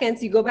want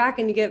seconds, you go back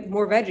and you get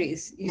more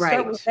veggies. You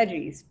start with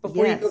veggies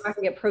before you go back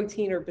and get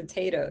protein or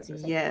potatoes or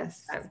something.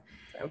 Yes.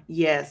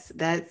 Yes,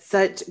 that's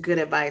such good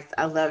advice.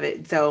 I love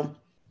it. So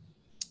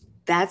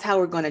that's how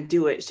we're going to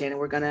do it, Shannon.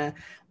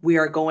 We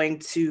are going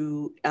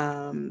to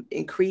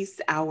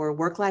increase our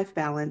work-life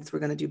balance. We're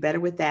going to do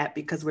better with that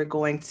because we're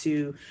going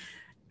to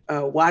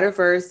water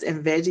first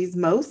and veggies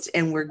most.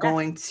 And we're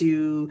going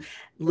to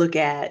look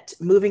at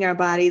moving our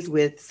bodies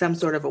with some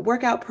sort of a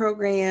workout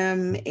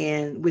program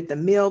and with the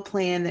meal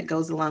plan that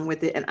goes along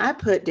with it. And I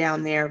put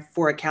down there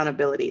for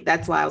accountability.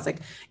 That's why I was like,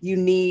 you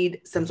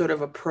need some sort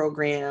of a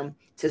program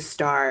to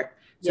start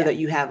so that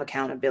you have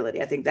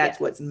accountability. I think that's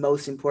what's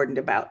most important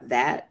about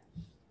that.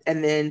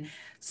 And then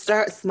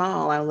start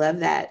small. I love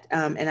that.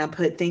 And I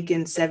think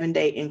in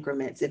 7-day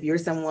increments. If you're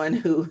someone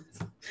who,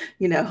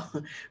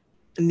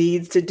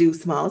 needs to do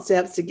small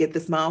steps to get the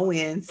small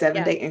win,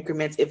 7-day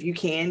increments. If you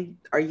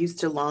are used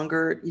to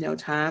longer,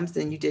 times,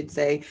 then you did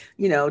say,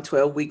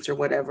 12 weeks or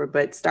whatever,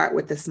 but start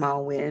with the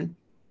small win.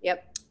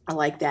 Yep. I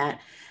like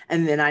that.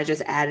 And then I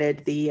just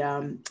added the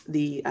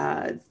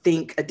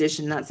think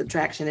addition, not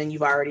subtraction. And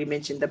you've already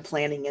mentioned the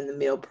planning and the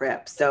meal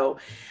prep. So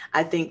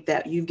I think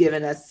that you've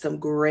given us some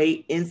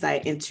great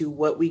insight into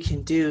what we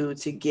can do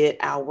to get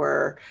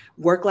our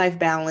work-life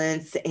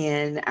balance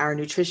and our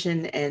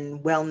nutrition and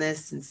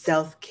wellness and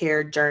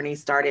self-care journey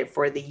started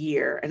for the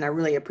year. And I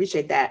really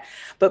appreciate that.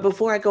 But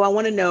before I go, I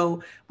want to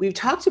know, we've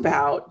talked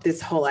about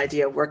this whole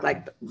idea of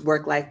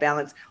work-life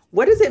balance.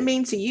 What does it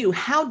mean to you?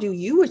 How do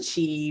you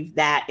achieve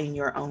that in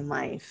your own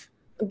life?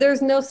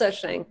 There's no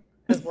such thing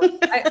as work.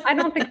 I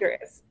don't think there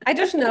is. I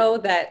just know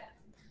that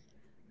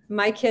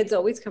my kids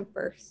always come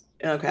first.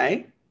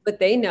 Okay. But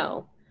they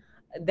know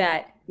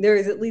that there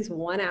is at least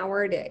 1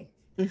 hour a day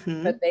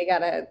that they got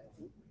to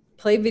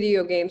play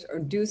video games or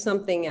do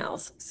something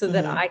else so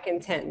that I can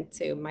tend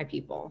to my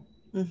people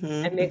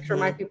and make sure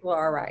my people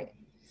are all right.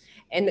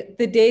 And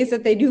the days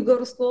that they do go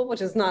to school,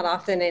 which is not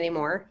often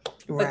anymore,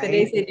 but the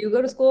days they do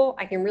go to school,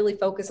 I can really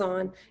focus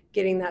on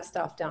getting that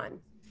stuff done.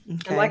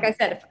 Okay. And like I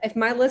said, if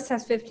my list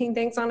has 15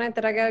 things on it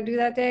that I got to do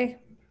that day,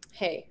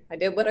 hey, I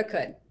did what I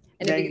could.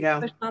 And if it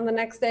gets pushed on the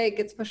next day, it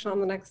gets pushed on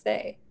the next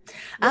day.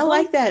 I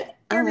like that.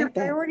 Your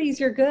priorities,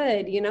 you're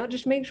good.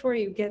 Just make sure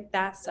you get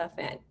that stuff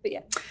in. But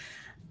yeah.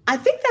 I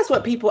think that's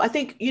what people, I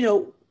think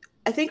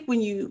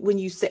when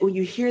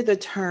you hear the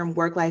term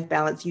work-life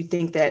balance, you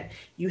think that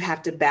you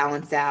have to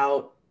balance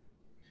out,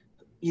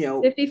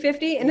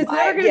 50-50, and it's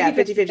never going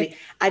to be 50-50.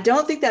 I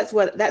don't think that's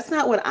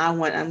not what I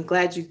want. I'm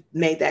glad you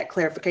made that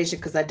clarification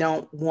because I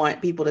don't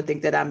want people to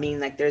think that I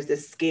mean like there's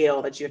this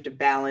scale that you have to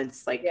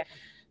balance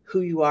who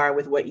you are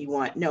with what you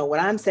want. No, what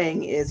I'm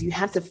saying is you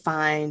have to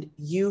find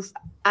you.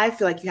 I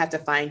feel like you have to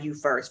find you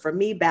first. For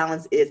me,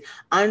 balance is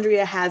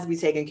Andrea has to be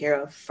taken care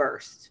of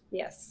first.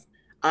 Yes.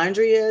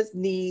 Andrea's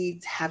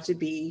needs have to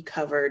be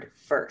covered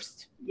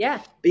first.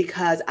 Yeah.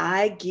 Because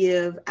I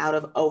give out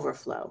of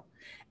overflow.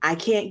 I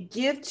can't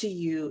give to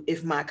you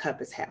if my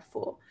cup is half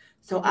full.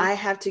 So I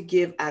have to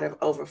give out of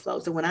overflow.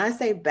 So when I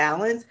say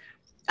balance,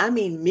 I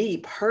mean me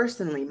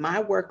personally,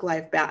 my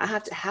work-life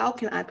balance. How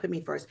can I put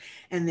me first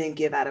and then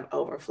give out of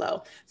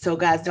overflow? So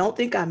guys, don't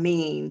think I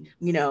mean,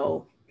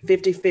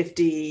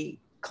 50-50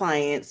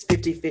 clients,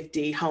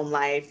 50-50 home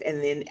life.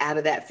 And then out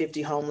of that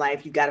 50 home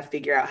life, you got to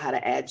figure out how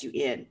to add you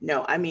in.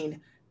 No, I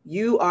mean,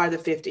 you are the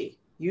 50.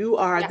 You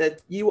are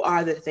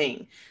the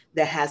thing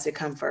that has to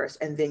come first,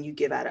 and then you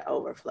give out an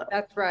overflow.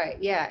 That's right.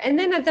 Yeah. And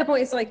then at that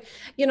point, it's like,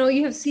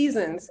 you have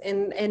seasons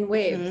and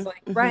waves.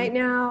 Right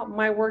now,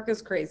 my work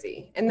is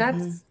crazy, and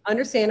that's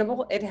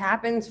understandable. It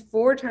happens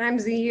 4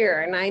 times a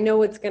year, and I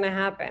know it's going to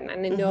happen.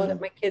 And I know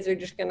that my kids are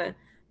just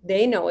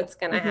they know it's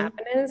going to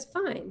happen, and it's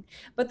fine.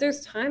 But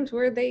there's times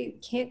where they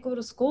can't go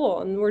to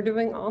school, and we're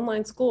doing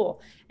online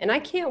school, and I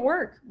can't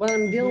work while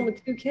I'm dealing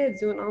with 2 kids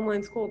doing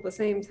online school at the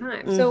same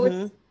time. So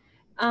it's,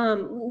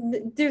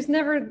 there's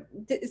never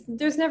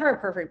a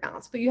perfect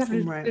balance, but you have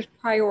to just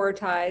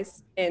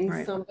prioritize,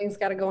 and something's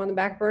got to go on the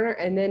back burner.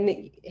 And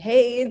then,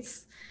 hey,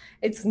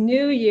 it's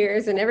New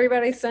Year's and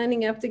everybody's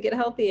signing up to get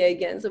healthy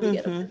again. So we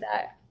get to put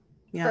that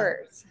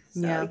first.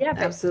 So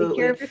absolutely. Take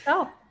care of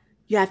yourself.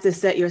 You have to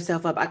set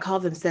yourself up. I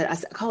call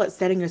it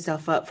setting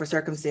yourself up for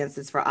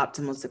circumstances for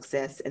optimal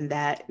success. And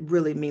that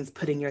really means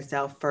putting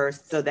yourself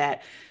first so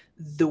that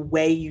the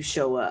way you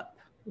show up,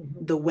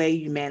 the way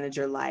you manage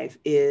your life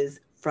is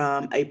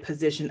from a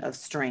position of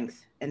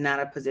strength and not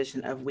a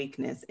position of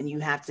weakness. And you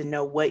have to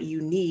know what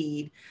you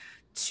need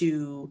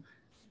to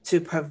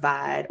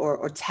provide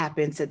or tap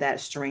into that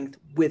strength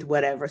with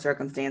whatever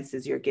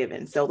circumstances you're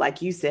given. So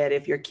like you said,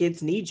 if your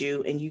kids need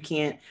you and you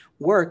can't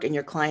work and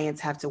your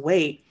clients have to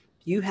wait,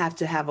 you have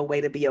to have a way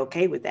to be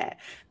okay with that.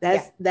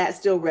 That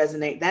still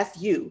resonates.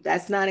 That's you.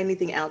 That's not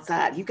anything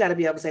outside. You got to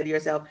be able to say to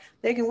yourself,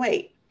 they can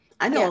wait.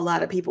 I know a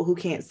lot of people who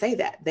can't say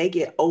that. They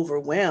get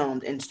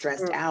overwhelmed and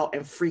stressed out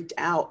and freaked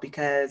out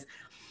because,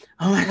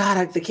 oh my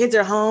God, the kids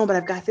are home, but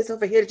I've got this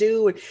over here to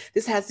do, and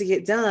this has to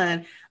get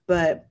done.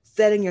 But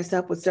setting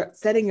yourself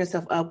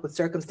up with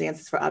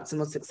circumstances for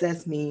optimal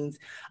success means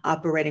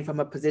operating from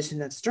a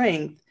position of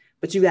strength,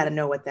 but you got to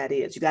know what that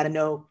is. You got to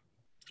know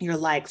your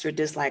likes, your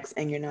dislikes,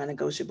 and your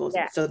non-negotiables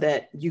so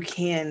that you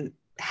can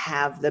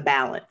have the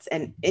balance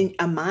and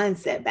a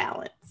mindset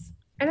balance.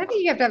 And I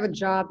think you have to have a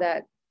job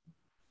that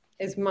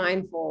is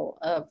mindful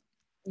of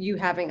you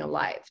having a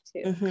life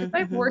too. Because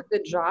I've worked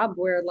a job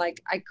where like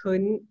I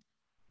couldn't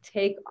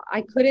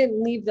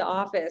leave the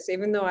office,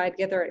 even though I'd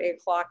get there at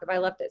 8:00. If I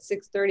left at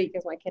 6:30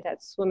 because my kid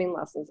had swimming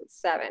lessons at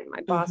 7,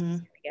 my boss was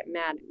going to get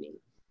mad at me.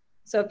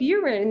 So if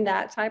you're in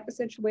that type of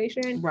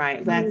situation,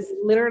 right,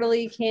 you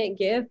literally can't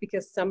give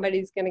because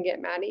somebody's going to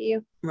get mad at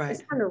you. Right.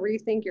 It's time to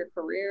rethink your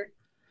career.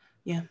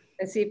 Yeah.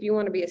 And see if you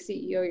want to be a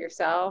CEO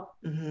yourself,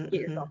 get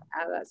yourself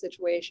out of that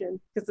situation,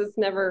 because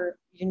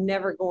you're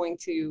never going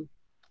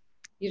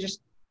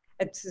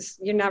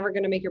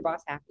to make your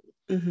boss happy.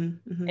 And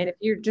if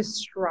you're just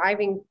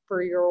striving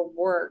for your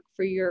work,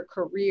 for your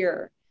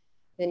career,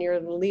 then you're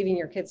leaving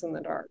your kids in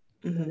the dark.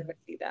 You're going to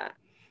see that.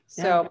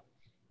 So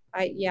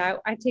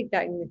I take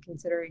that into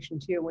consideration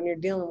too when you're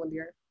dealing with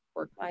your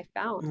work-life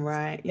balance.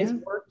 Right. Is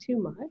work too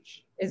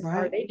much?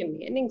 Are they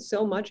demanding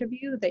so much of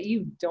you that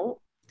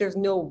there's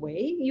no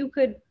way you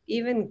could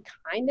even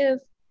kind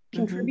of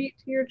contribute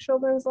to your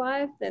children's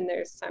life? Then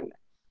there's time to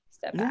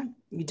step back.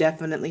 You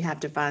definitely have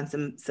to find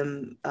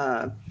some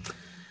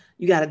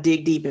you got to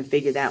dig deep and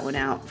figure that one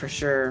out for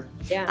sure.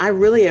 Yeah. I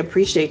really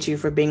appreciate you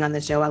for being on the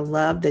show. I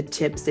love the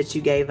tips that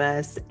you gave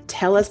us.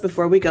 Tell us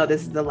before we go,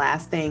 this is the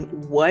last thing.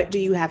 What do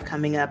you have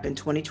coming up in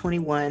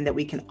 2021 that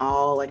we can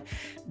all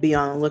be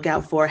on the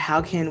lookout for?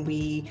 How can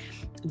we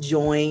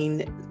join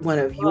one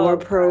of your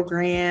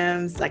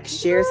programs?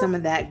 Share some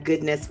of that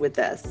goodness with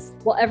us.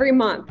 Well, every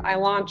month I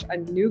launch a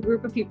new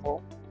group of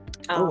people.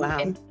 Wow.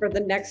 And for the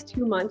next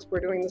 2 months,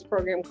 we're doing this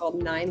program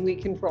called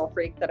 9-Week Control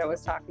Freak that I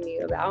was talking to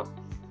you about.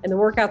 And the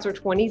workouts are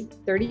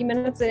 30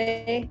 minutes a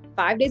day,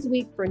 5 days a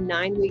week for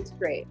 9 weeks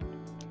straight.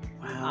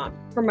 Wow.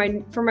 For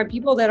my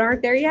people that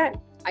aren't there yet,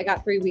 I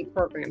got 3-week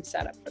programs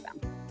set up for them.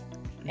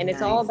 And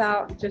it's all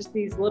about just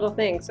these little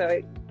things.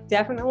 So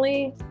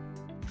definitely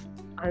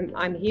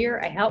I'm here.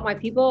 I help my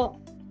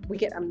people. We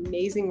get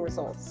amazing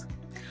results.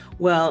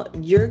 Well,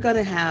 we're going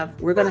to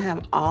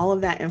have all of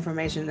that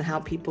information and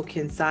how people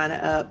can sign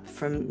up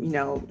from,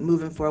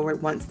 moving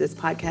forward once this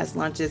podcast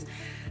launches.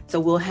 So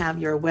we'll have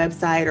your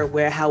website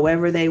or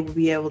however they will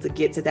be able to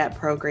get to that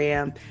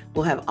program.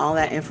 We'll have all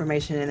that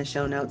information in the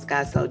show notes,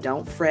 guys. So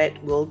don't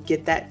fret. We'll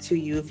get that to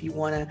you if you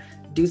want to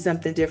do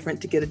something different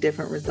to get a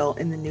different result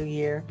in the new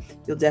year.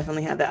 You'll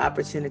definitely have the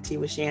opportunity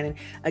with Shannon.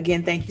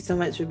 Again, thank you so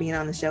much for being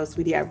on the show,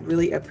 sweetie. I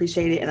really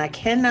appreciate it. And I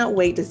cannot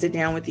wait to sit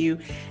down with you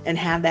and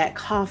have that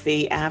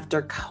coffee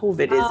after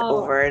COVID is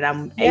over and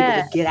I'm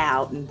able to get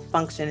out and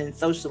function and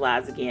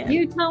socialize again.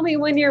 You tell me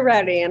when you're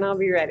ready and I'll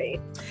be ready.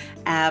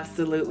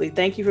 Absolutely.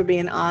 Thank you for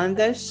being on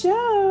the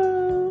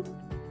show.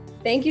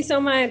 Thank you so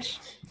much.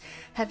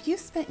 Have you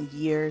spent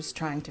years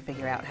trying to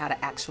figure out how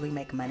to actually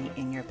make money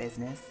in your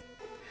business?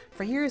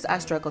 For years, I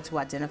struggled to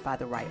identify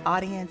the right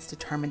audience,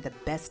 determine the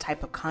best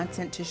type of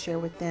content to share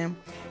with them,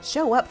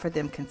 show up for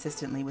them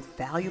consistently with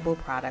valuable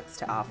products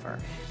to offer,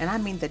 and I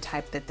mean the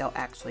type that they'll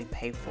actually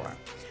pay for.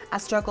 I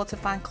struggled to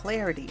find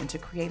clarity and to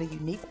create a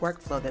unique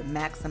workflow that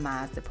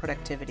maximized the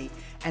productivity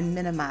and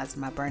minimized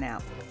my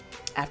burnout.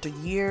 After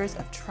years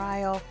of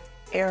trial,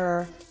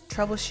 error,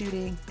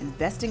 troubleshooting,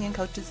 investing in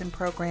coaches and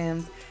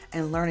programs,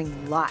 and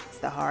learning lots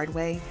the hard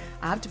way,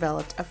 I've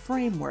developed a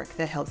framework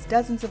that helps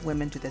dozens of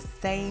women do the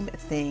same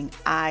thing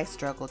I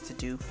struggled to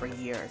do for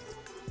years.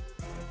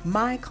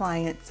 My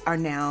clients are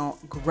now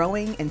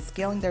growing and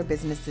scaling their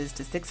businesses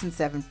to 6 and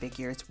 7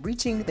 figures,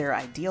 reaching their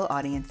ideal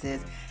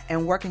audiences,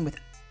 and working with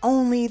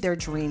only their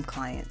dream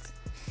clients.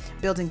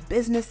 Building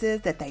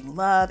businesses that they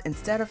love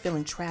instead of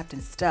feeling trapped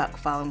and stuck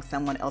following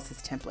someone else's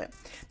template.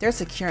 They're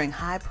securing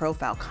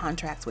high-profile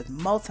contracts with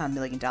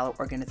multi-million-dollar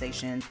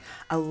organizations,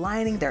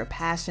 aligning their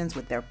passions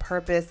with their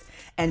purpose,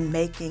 and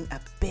making a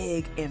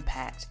big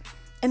impact.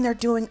 And they're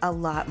doing a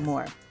lot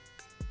more.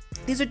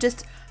 These are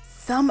just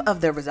some of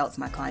the results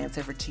my clients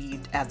have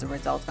achieved as a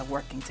result of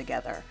working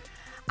together.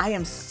 I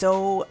am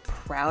so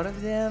proud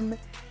of them.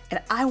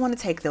 And I want to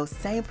take those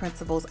same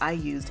principles I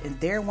used in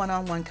their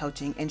one-on-one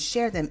coaching and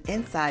share them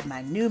inside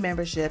my new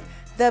membership,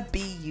 the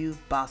BU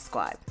Boss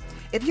Squad.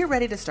 If you're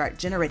ready to start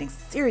generating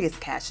serious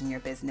cash in your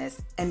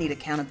business and need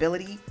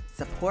accountability,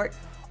 support,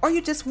 or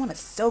you just want to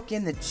soak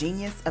in the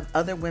genius of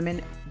other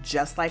women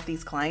just like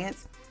these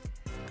clients,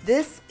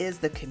 This is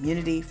the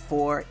community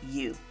for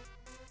you.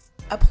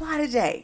 Apply today.